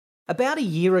About a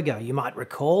year ago, you might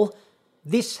recall,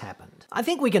 this happened. I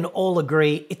think we can all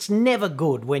agree it's never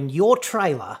good when your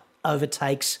trailer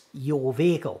overtakes your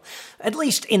vehicle. At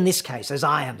least in this case, as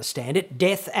I understand it,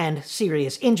 death and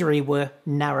serious injury were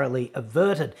narrowly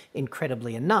averted,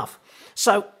 incredibly enough.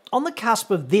 So, on the cusp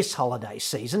of this holiday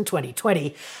season,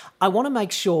 2020, I want to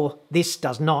make sure this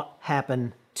does not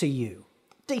happen to you.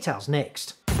 Details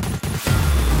next.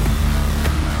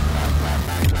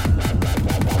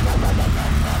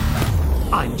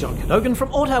 I'm John Cadogan from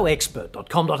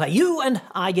AutoExpert.com.au and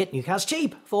I get new cars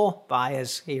cheap for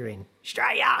buyers here in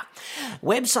Australia.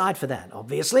 Website for that,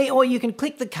 obviously, or you can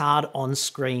click the card on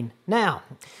screen now.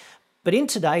 But in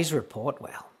today's report,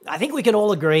 well, I think we can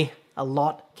all agree a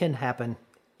lot can happen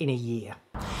in a year.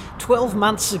 12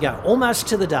 months ago, almost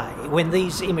to the day, when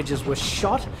these images were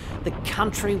shot, the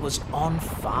country was on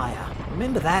fire.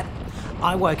 Remember that?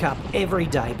 I woke up every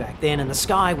day back then and the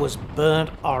sky was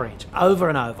burnt orange, over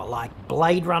and over, like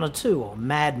Blade Runner 2 or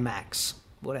Mad Max,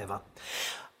 whatever.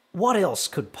 What else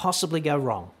could possibly go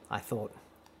wrong, I thought.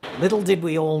 Little did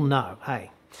we all know,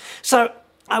 hey. So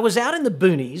I was out in the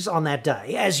boonies on that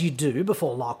day, as you do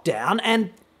before lockdown, and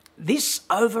this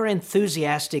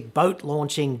over-enthusiastic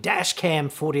boat-launching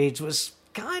dashcam footage was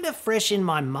kind of fresh in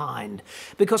my mind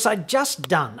because I'd just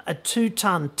done a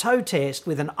 2-ton tow test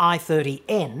with an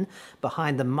i30N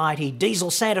behind the mighty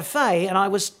diesel Santa Fe, and I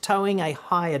was towing a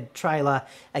hired trailer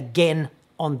again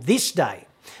on this day.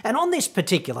 And on this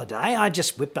particular day, I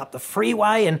just whipped up the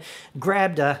freeway and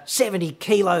grabbed a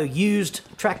 70-kilo used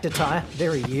tractor tyre,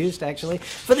 very used actually,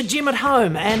 for the gym at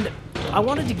home, and I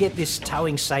wanted to get this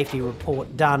towing safety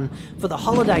report done for the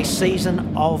holiday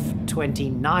season of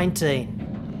 2019.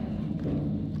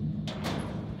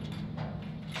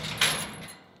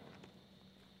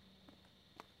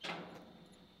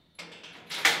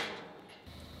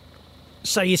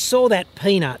 So you saw that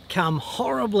peanut come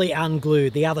horribly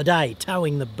unglued the other day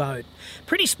towing the boat.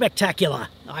 Pretty spectacular,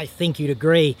 I think you'd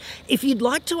agree. If you'd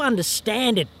like to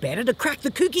understand it better, to crack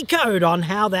the kooky code on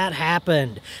how that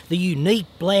happened, the unique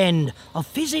blend of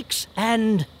physics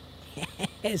and,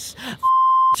 yes,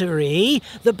 f***ery,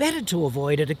 the better to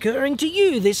avoid it occurring to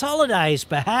you this holidays,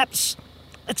 perhaps.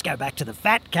 Let's go back to the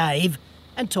Fat Cave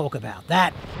and talk about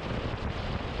that.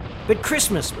 But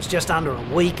Christmas was just under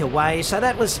a week away, so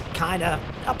that was kinda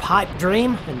a pipe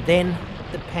dream, and then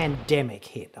the pandemic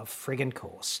hit, of friggin'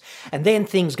 course. And then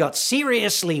things got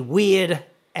seriously weird,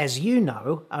 as you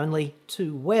know only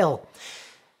too well.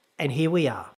 And here we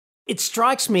are. It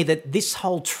strikes me that this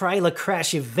whole trailer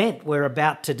crash event we're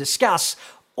about to discuss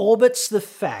orbits the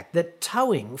fact that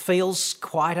towing feels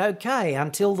quite okay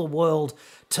until the world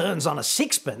turns on a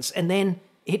sixpence, and then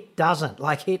it doesn't,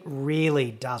 like it really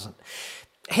doesn't.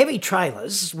 Heavy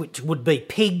trailers, which would be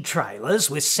pig trailers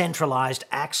with centralised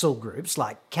axle groups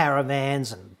like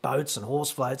caravans and boats and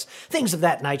horse floats, things of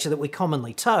that nature that we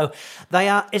commonly tow, they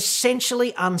are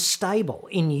essentially unstable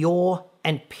in yaw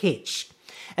and pitch.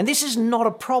 And this is not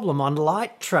a problem on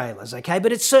light trailers, okay,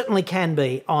 but it certainly can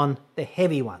be on the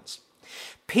heavy ones.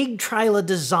 Pig trailer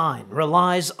design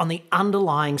relies on the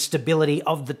underlying stability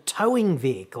of the towing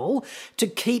vehicle to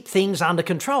keep things under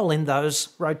control in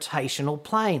those rotational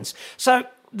planes. So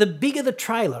the bigger the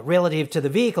trailer relative to the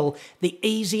vehicle, the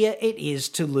easier it is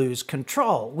to lose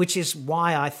control, which is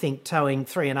why I think towing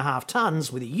 3.5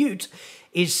 tons with a ute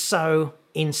is so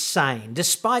insane,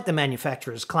 despite the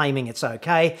manufacturers claiming it's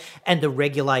okay and the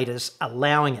regulators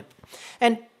allowing it.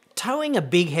 And towing a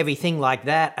big heavy thing like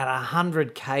that at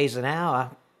 100 k's an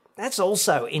hour, that's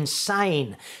also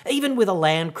insane, even with a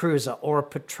Land Cruiser or a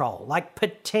Patrol, like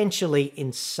potentially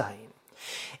insane.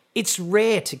 It's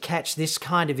rare to catch this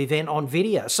kind of event on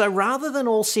video, so rather than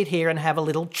all sit here and have a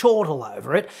little chortle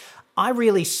over it, I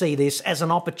really see this as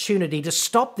an opportunity to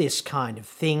stop this kind of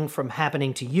thing from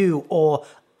happening to you or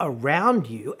around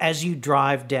you as you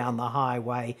drive down the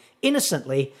highway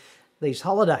innocently these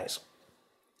holidays.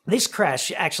 This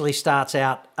crash actually starts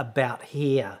out about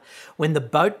here, when the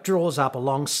boat draws up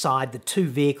alongside the two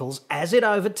vehicles as it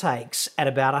overtakes at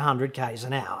about 100 k's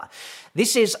an hour.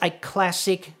 This is a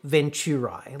classic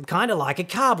Venturi, kind of like a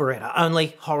carburettor,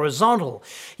 only horizontal.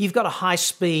 You've got a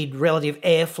high-speed relative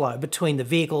airflow between the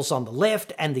vehicles on the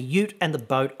left and the ute and the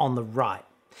boat on the right.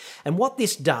 And what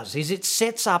this does is it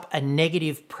sets up a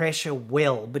negative pressure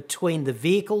well between the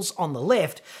vehicles on the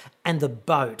left and the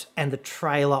boat and the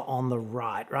trailer on the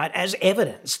right, as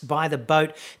evidenced by the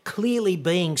boat clearly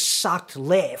being sucked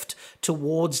left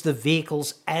towards the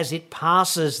vehicles as it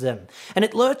passes them. And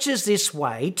it lurches this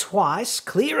way twice,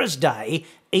 clear as day,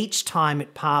 each time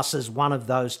it passes one of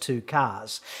those two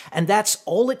cars. And that's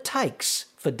all it takes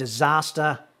for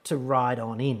disaster to ride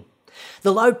on in.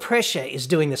 The low pressure is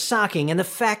doing the sucking, and the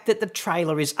fact that the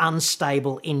trailer is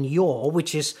unstable in yaw,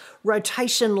 which is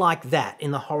rotation like that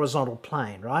in the horizontal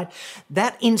plane, right?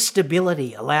 That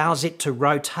instability allows it to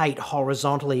rotate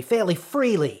horizontally fairly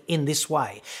freely in this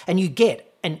way, and you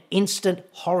get an instant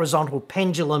horizontal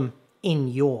pendulum in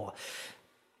yaw.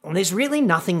 And there's really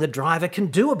nothing the driver can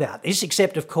do about this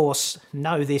except, of course,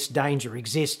 know this danger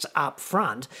exists up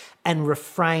front and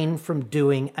refrain from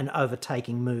doing an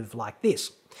overtaking move like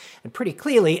this. And pretty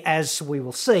clearly, as we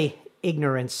will see,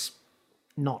 ignorance,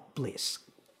 not bliss.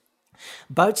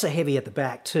 Boats are heavy at the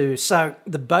back too, so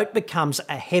the boat becomes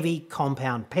a heavy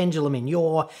compound pendulum in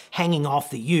yaw, hanging off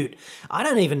the ute. I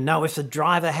don't even know if the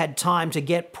driver had time to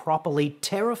get properly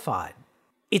terrified.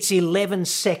 It's 11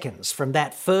 seconds from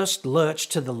that first lurch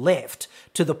to the left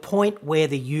to the point where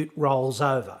the ute rolls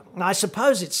over. I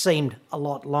suppose it seemed a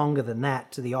lot longer than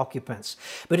that to the occupants,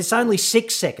 but it's only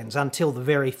 6 seconds until the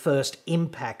very first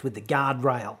impact with the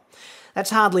guardrail. That's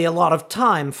hardly a lot of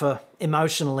time for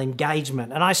emotional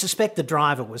engagement, and I suspect the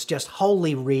driver was just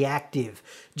wholly reactive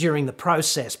during the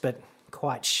process, but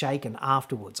quite shaken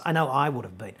afterwards. I know I would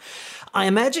have been. I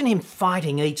imagine him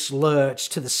fighting each lurch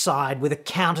to the side with a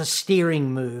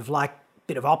counter-steering move, like a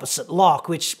bit of opposite lock,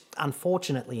 which,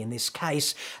 unfortunately in this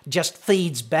case, just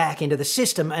feeds back into the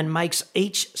system and makes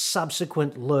each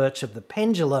subsequent lurch of the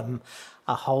pendulum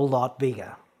a whole lot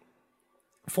bigger.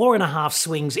 4.5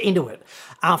 swings into it,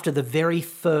 after the very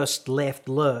first left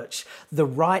lurch, the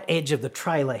right edge of the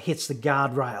trailer hits the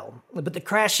guardrail. But the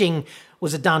crashing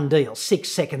was a done deal 6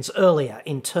 seconds earlier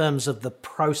in terms of the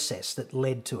process that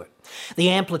led to it. The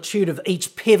amplitude of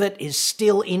each pivot is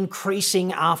still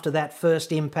increasing after that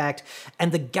first impact,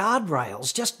 and the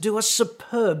guardrails just do a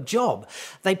superb job.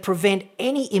 They prevent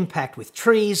any impact with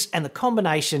trees, and the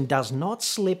combination does not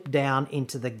slip down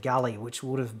into the gully, which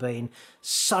would have been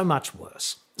so much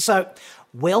worse. So,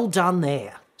 well done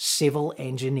there, civil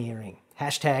engineering.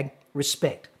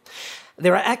 #respect.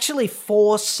 There are actually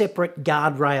 4 separate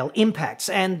guardrail impacts,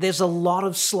 and there's a lot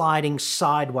of sliding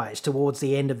sideways towards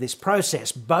the end of this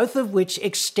process, both of which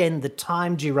extend the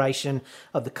time duration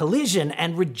of the collision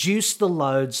and reduce the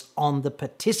loads on the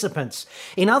participants.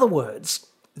 In other words,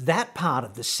 that part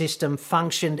of the system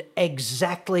functioned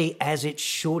exactly as it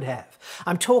should have.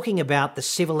 I'm talking about the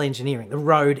civil engineering, the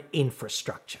road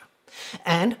infrastructure.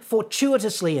 And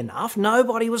fortuitously enough,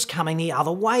 nobody was coming the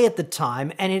other way at the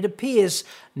time, and it appears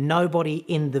nobody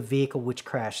in the vehicle which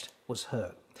crashed was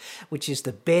hurt, which is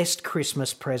the best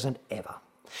Christmas present ever.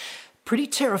 Pretty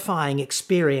terrifying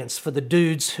experience for the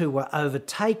dudes who were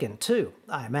overtaken too,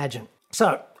 I imagine.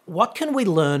 So, what can we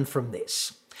learn from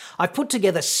this? I've put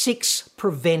together 6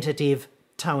 preventative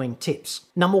towing tips.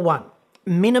 Number 1,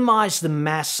 minimise the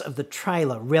mass of the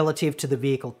trailer relative to the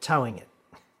vehicle towing it.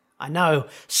 I know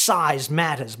size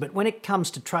matters, but when it comes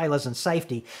to trailers and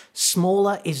safety,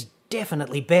 smaller is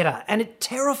definitely better. And it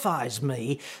terrifies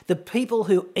me, the people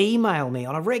who email me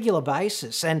on a regular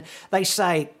basis and they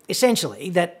say, essentially,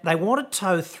 that they want to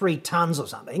tow 3 tonnes or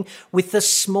something with the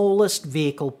smallest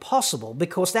vehicle possible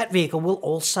because that vehicle will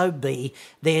also be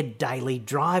their daily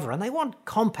driver. And they want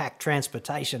compact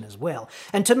transportation as well.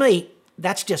 And to me,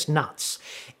 that's just nuts.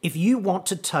 If you want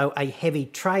to tow a heavy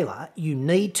trailer, you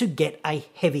need to get a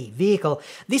heavy vehicle.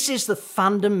 This is the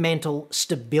fundamental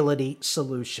stability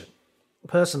solution.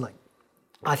 Personally,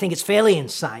 I think it's fairly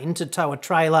insane to tow a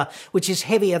trailer which is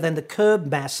heavier than the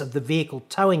curb mass of the vehicle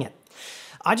towing it.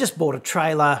 I just bought a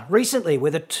trailer recently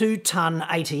with a 2-tonne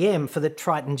ATM for the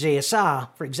Triton GSR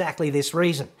for exactly this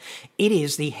reason. It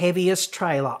is the heaviest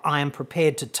trailer I am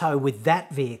prepared to tow with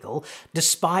that vehicle,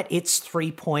 despite its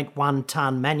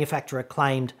 3.1-tonne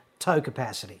manufacturer-claimed tow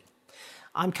capacity.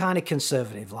 I'm kind of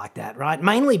conservative like that, right?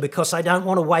 Mainly because I don't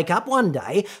want to wake up one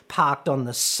day parked on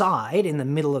the side in the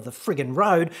middle of the friggin'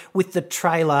 road with the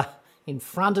trailer in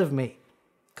front of me.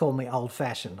 Call me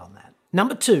old-fashioned on that.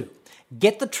 Number 2.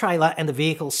 Get the trailer and the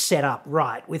vehicle set up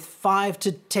right with 5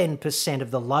 to 10% of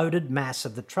the loaded mass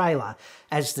of the trailer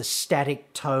as the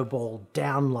static tow ball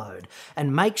download,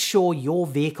 and make sure your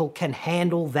vehicle can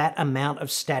handle that amount of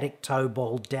static tow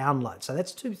ball download. So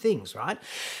that's 2 things, right?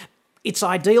 It's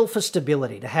ideal for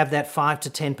stability to have that 5 to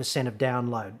 10% of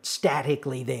download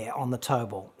statically there on the tow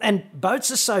ball. And boats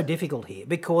are so difficult here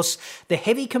because the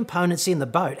heavy components in the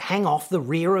boat hang off the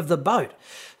rear of the boat.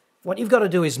 What you've got to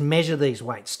do is measure these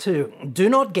weights too. Do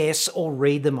not guess or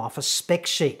read them off a spec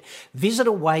sheet. Visit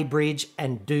a weighbridge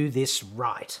and do this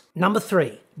right. Number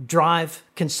 3, drive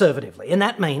conservatively. And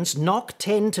that means knock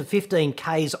 10 to 15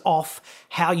 Ks off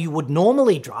how you would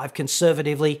normally drive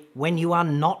conservatively when you are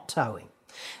not towing.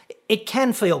 It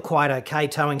can feel quite okay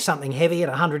towing something heavy at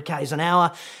 100 k's an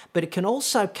hour, but it can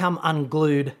also come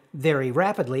unglued very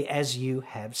rapidly, as you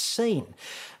have seen.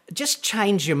 Just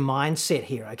change your mindset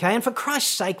here, okay? And for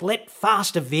Christ's sake, let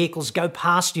faster vehicles go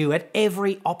past you at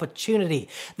every opportunity.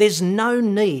 There's no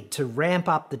need to ramp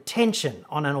up the tension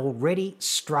on an already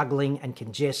struggling and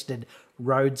congested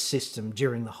road system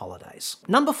during the holidays.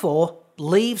 Number 4,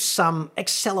 leave some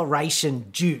acceleration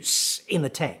juice in the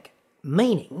tank,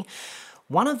 meaning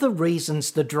one of the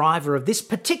reasons the driver of this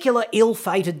particular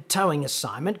ill-fated towing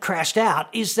assignment crashed out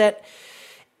is that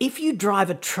if you drive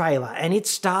a trailer and it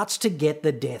starts to get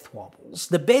the death wobbles,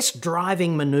 the best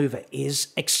driving manoeuvre is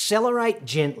accelerate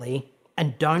gently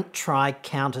and don't try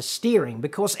counter steering,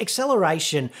 because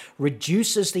acceleration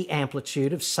reduces the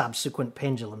amplitude of subsequent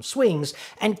pendulum swings,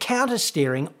 and counter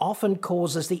steering often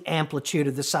causes the amplitude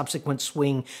of the subsequent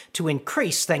swing to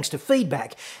increase thanks to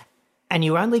feedback. And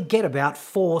you only get about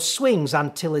 4 swings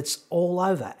until it's all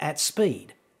over at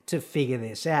speed to figure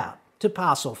this out, to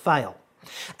pass or fail.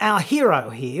 Our hero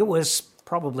here was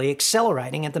probably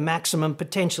accelerating at the maximum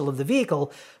potential of the vehicle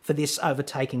for this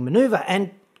overtaking manoeuvre,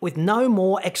 and with no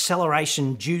more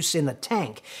acceleration juice in the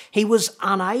tank, he was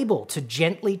unable to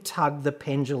gently tug the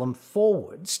pendulum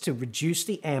forwards to reduce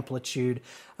the amplitude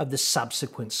of the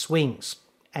subsequent swings.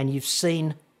 And you've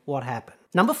seen what happened.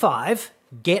 Number 5,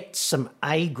 get some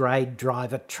A-grade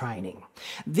driver training.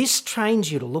 This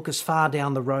trains you to look as far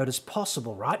down the road as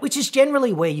possible, right? Which is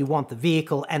generally where you want the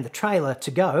vehicle and the trailer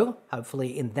to go,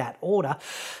 hopefully in that order.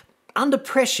 Under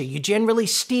pressure, you generally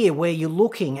steer where you're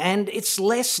looking, and it's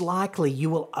less likely you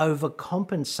will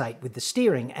overcompensate with the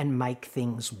steering and make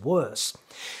things worse.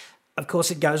 Of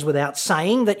course, it goes without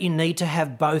saying that you need to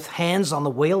have both hands on the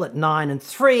wheel at 9 and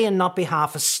 3 and not be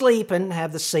half asleep, and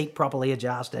have the seat properly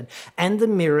adjusted and the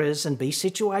mirrors, and be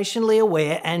situationally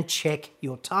aware and check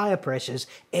your tyre pressures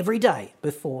every day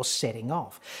before setting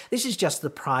off. This is just the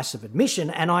price of admission,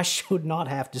 and I should not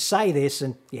have to say this,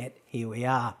 and yet here we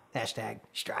are.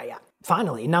 #Australia.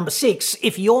 Finally, number 6,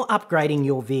 if you're upgrading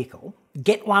your vehicle,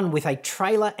 get one with a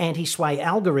trailer anti-sway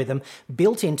algorithm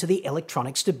built into the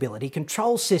electronic stability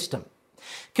control system.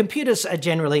 Computers are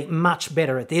generally much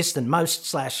better at this than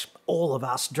most/all of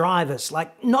us drivers.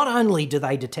 Not only do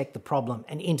they detect the problem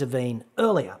and intervene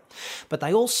earlier, but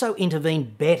they also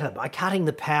intervene better by cutting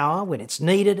the power when it's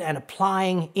needed and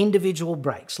applying individual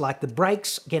brakes. The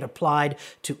brakes get applied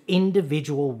to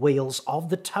individual wheels of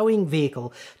the towing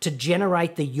vehicle to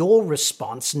generate the yaw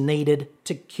response needed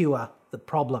to cure the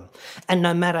problem. And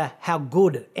no matter how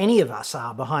good any of us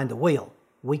are behind the wheel,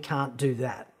 we can't do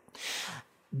that.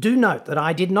 Do note that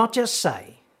I did not just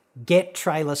say, get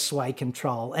trailer sway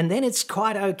control, and then it's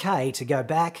quite okay to go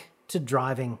back to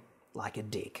driving like a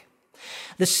dick.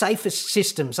 The safest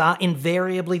systems are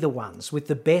invariably the ones with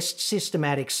the best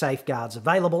systematic safeguards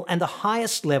available and the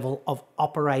highest level of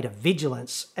operator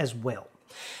vigilance as well.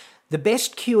 The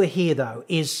best cure here, though,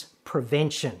 is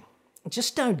prevention.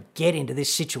 Just don't get into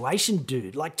this situation,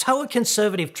 dude. Tow a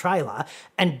conservative trailer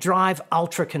and drive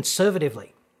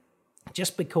ultra-conservatively.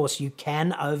 Just because you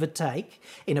can overtake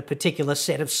in a particular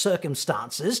set of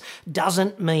circumstances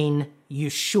doesn't mean you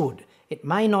should. It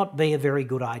may not be a very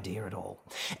good idea at all.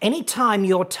 Anytime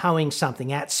you're towing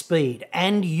something at speed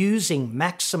and using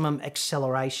maximum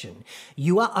acceleration,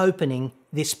 you are opening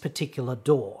this particular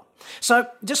door. So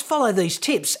just follow these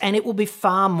tips and it will be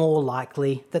far more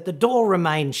likely that the door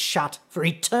remains shut for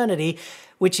eternity,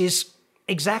 which is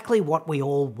exactly what we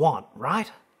all want,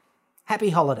 right?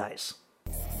 Happy holidays.